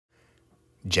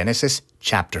Genesis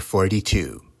chapter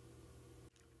 42.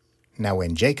 Now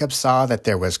when Jacob saw that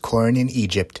there was corn in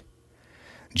Egypt,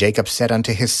 Jacob said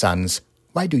unto his sons,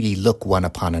 Why do ye look one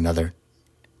upon another?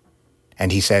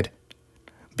 And he said,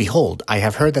 Behold, I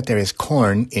have heard that there is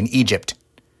corn in Egypt.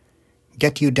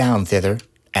 Get you down thither,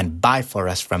 and buy for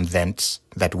us from thence,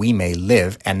 that we may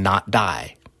live and not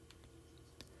die.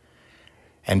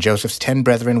 And Joseph's 10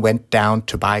 brethren went down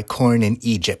to buy corn in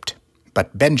Egypt.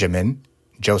 But Benjamin,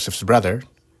 Joseph's brother,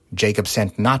 Jacob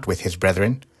sent not with his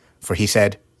brethren, for he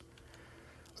said,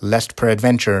 Lest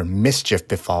peradventure mischief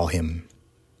befall him.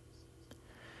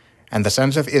 And the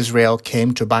sons of Israel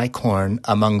came to buy corn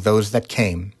among those that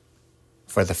came,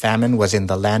 for the famine was in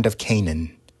the land of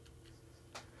Canaan.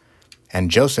 And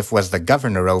Joseph was the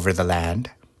governor over the land,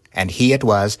 and he it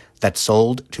was that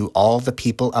sold to all the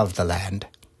people of the land.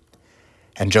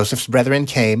 And Joseph's brethren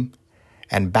came,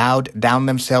 and bowed down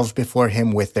themselves before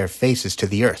him with their faces to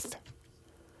the earth.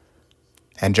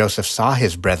 And Joseph saw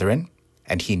his brethren,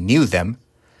 and he knew them,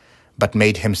 but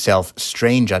made himself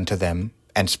strange unto them,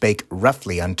 and spake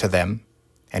roughly unto them.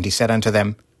 And he said unto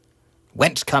them,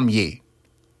 Whence come ye?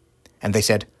 And they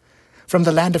said, From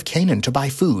the land of Canaan to buy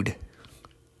food.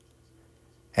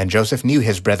 And Joseph knew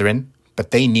his brethren,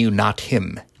 but they knew not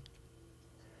him.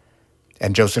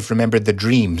 And Joseph remembered the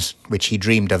dreams which he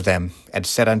dreamed of them, and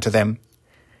said unto them,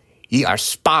 Ye are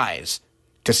spies,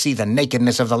 to see the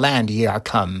nakedness of the land ye are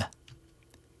come.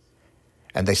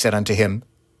 And they said unto him,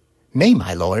 Nay,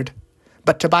 my lord,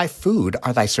 but to buy food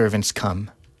are thy servants come.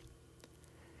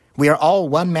 We are all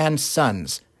one man's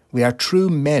sons, we are true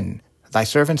men, thy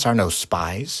servants are no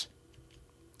spies.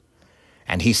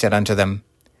 And he said unto them,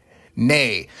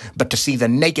 Nay, but to see the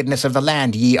nakedness of the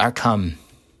land ye are come.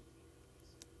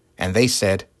 And they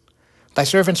said, Thy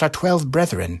servants are 12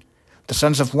 brethren, the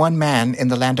sons of one man in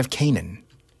the land of Canaan.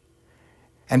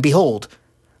 And behold,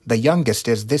 the youngest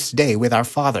is this day with our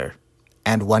father,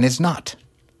 and one is not.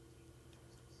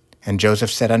 And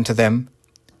Joseph said unto them,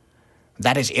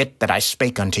 That is it that I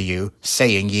spake unto you,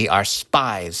 saying, Ye are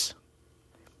spies.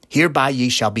 Hereby ye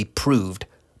shall be proved,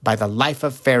 by the life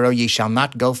of Pharaoh ye shall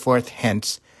not go forth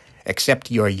hence,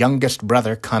 except your youngest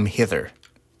brother come hither.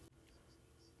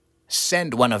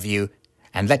 Send one of you,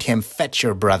 and let him fetch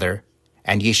your brother,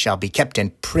 and ye shall be kept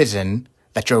in prison,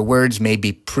 that your words may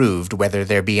be proved whether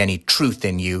there be any truth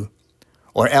in you.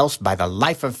 Or else by the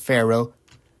life of Pharaoh,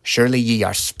 surely ye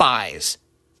are spies.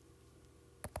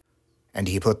 And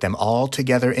he put them all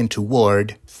together into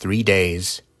ward 3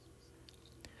 days.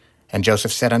 And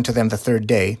Joseph said unto them the 3rd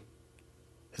day,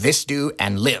 This do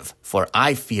and live, for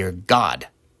I fear God.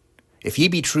 If ye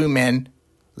be true men,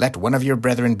 let one of your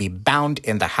brethren be bound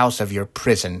in the house of your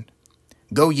prison.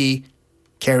 Go ye,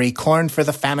 carry corn for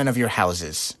the famine of your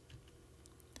houses.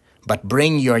 But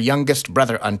bring your youngest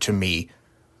brother unto me,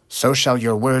 so shall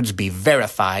your words be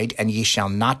verified, and ye shall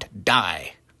not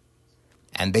die.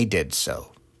 And they did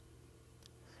so.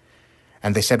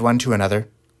 And they said one to another,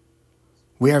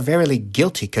 We are verily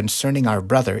guilty concerning our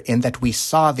brother, in that we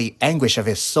saw the anguish of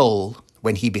his soul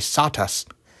when he besought us,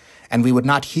 and we would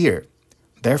not hear.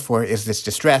 Therefore is this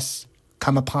distress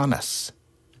come upon us.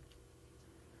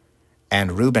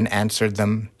 And Reuben answered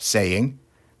them, saying,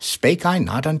 Spake I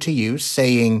not unto you,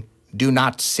 saying, Do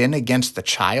not sin against the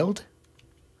child?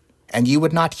 And ye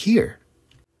would not hear.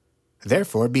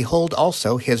 Therefore, behold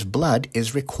also his blood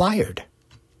is required.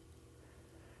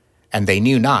 And they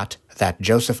knew not that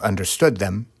Joseph understood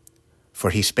them, for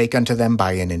he spake unto them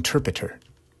by an interpreter.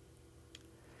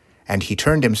 And he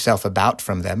turned himself about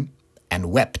from them,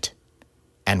 and wept,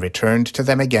 and returned to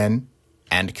them again,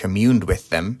 and communed with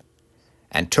them,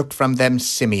 and took from them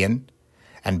Simeon,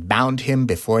 and bound him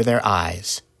before their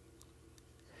eyes.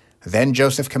 Then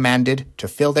Joseph commanded to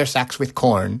fill their sacks with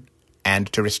corn,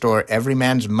 and to restore every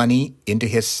man's money into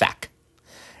his sack,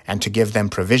 and to give them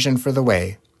provision for the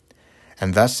way.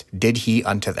 And thus did he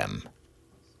unto them.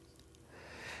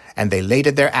 And they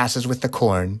laded their asses with the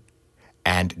corn,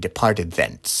 and departed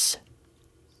thence.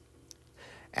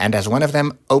 And as one of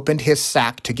them opened his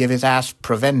sack to give his ass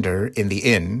provender in the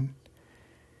inn,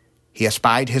 he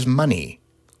espied his money,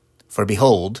 for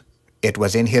behold, it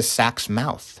was in his sack's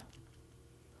mouth.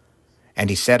 And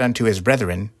he said unto his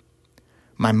brethren,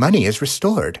 My money is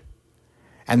restored,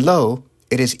 and lo,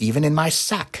 it is even in my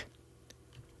sack.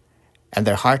 And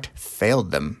their heart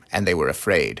failed them, and they were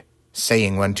afraid,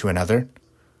 saying one to another,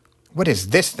 What is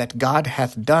this that God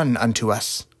hath done unto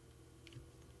us?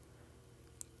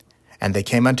 And they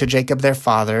came unto Jacob their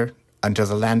father, unto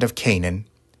the land of Canaan,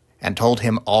 and told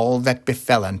him all that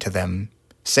befell unto them,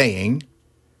 saying,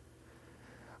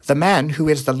 The man who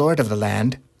is the lord of the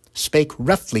land spake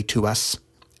roughly to us,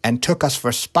 and took us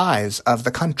for spies of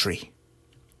the country.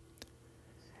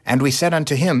 And we said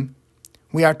unto him,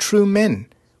 We are true men,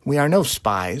 we are no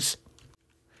spies.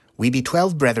 We be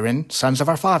 12 brethren, sons of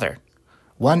our father.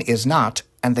 One is not,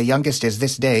 and the youngest is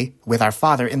this day with our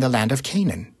father in the land of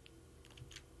Canaan.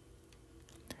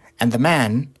 And the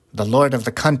man, the lord of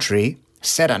the country,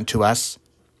 said unto us,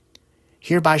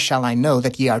 Hereby shall I know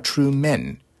that ye are true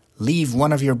men. Leave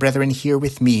one of your brethren here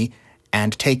with me,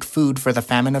 and take food for the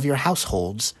famine of your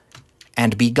households,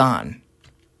 and be gone.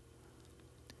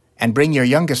 And bring your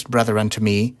youngest brother unto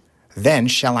me, then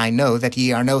shall I know that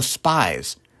ye are no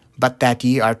spies, but that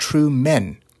ye are true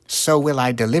men. So will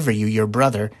I deliver you your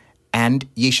brother, and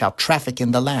ye shall traffic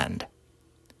in the land.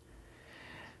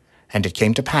 And it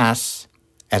came to pass,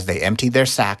 as they emptied their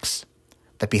sacks,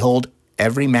 that behold,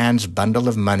 every man's bundle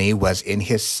of money was in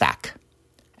his sack.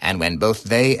 And when both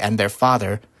they and their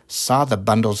father saw the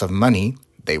bundles of money,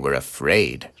 they were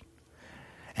afraid.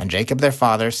 And Jacob their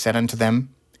father said unto them,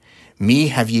 Me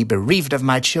have ye bereaved of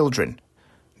my children.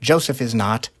 Joseph is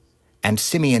not, and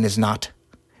Simeon is not,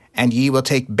 and ye will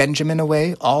take Benjamin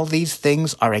away. All these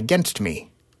things are against me.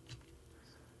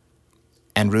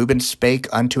 And Reuben spake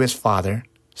unto his father,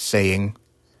 saying,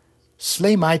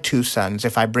 Slay my 2 sons,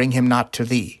 if I bring him not to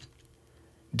thee.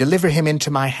 Deliver him into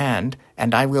my hand,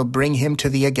 and I will bring him to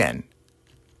thee again.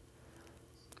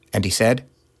 And he said,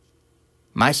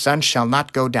 My son shall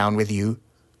not go down with you,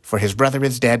 for his brother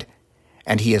is dead,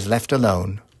 and he is left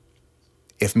alone.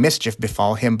 If mischief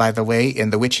befall him by the way in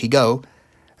the which he go,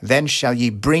 then shall ye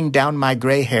bring down my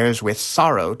gray hairs with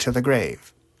sorrow to the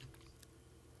grave.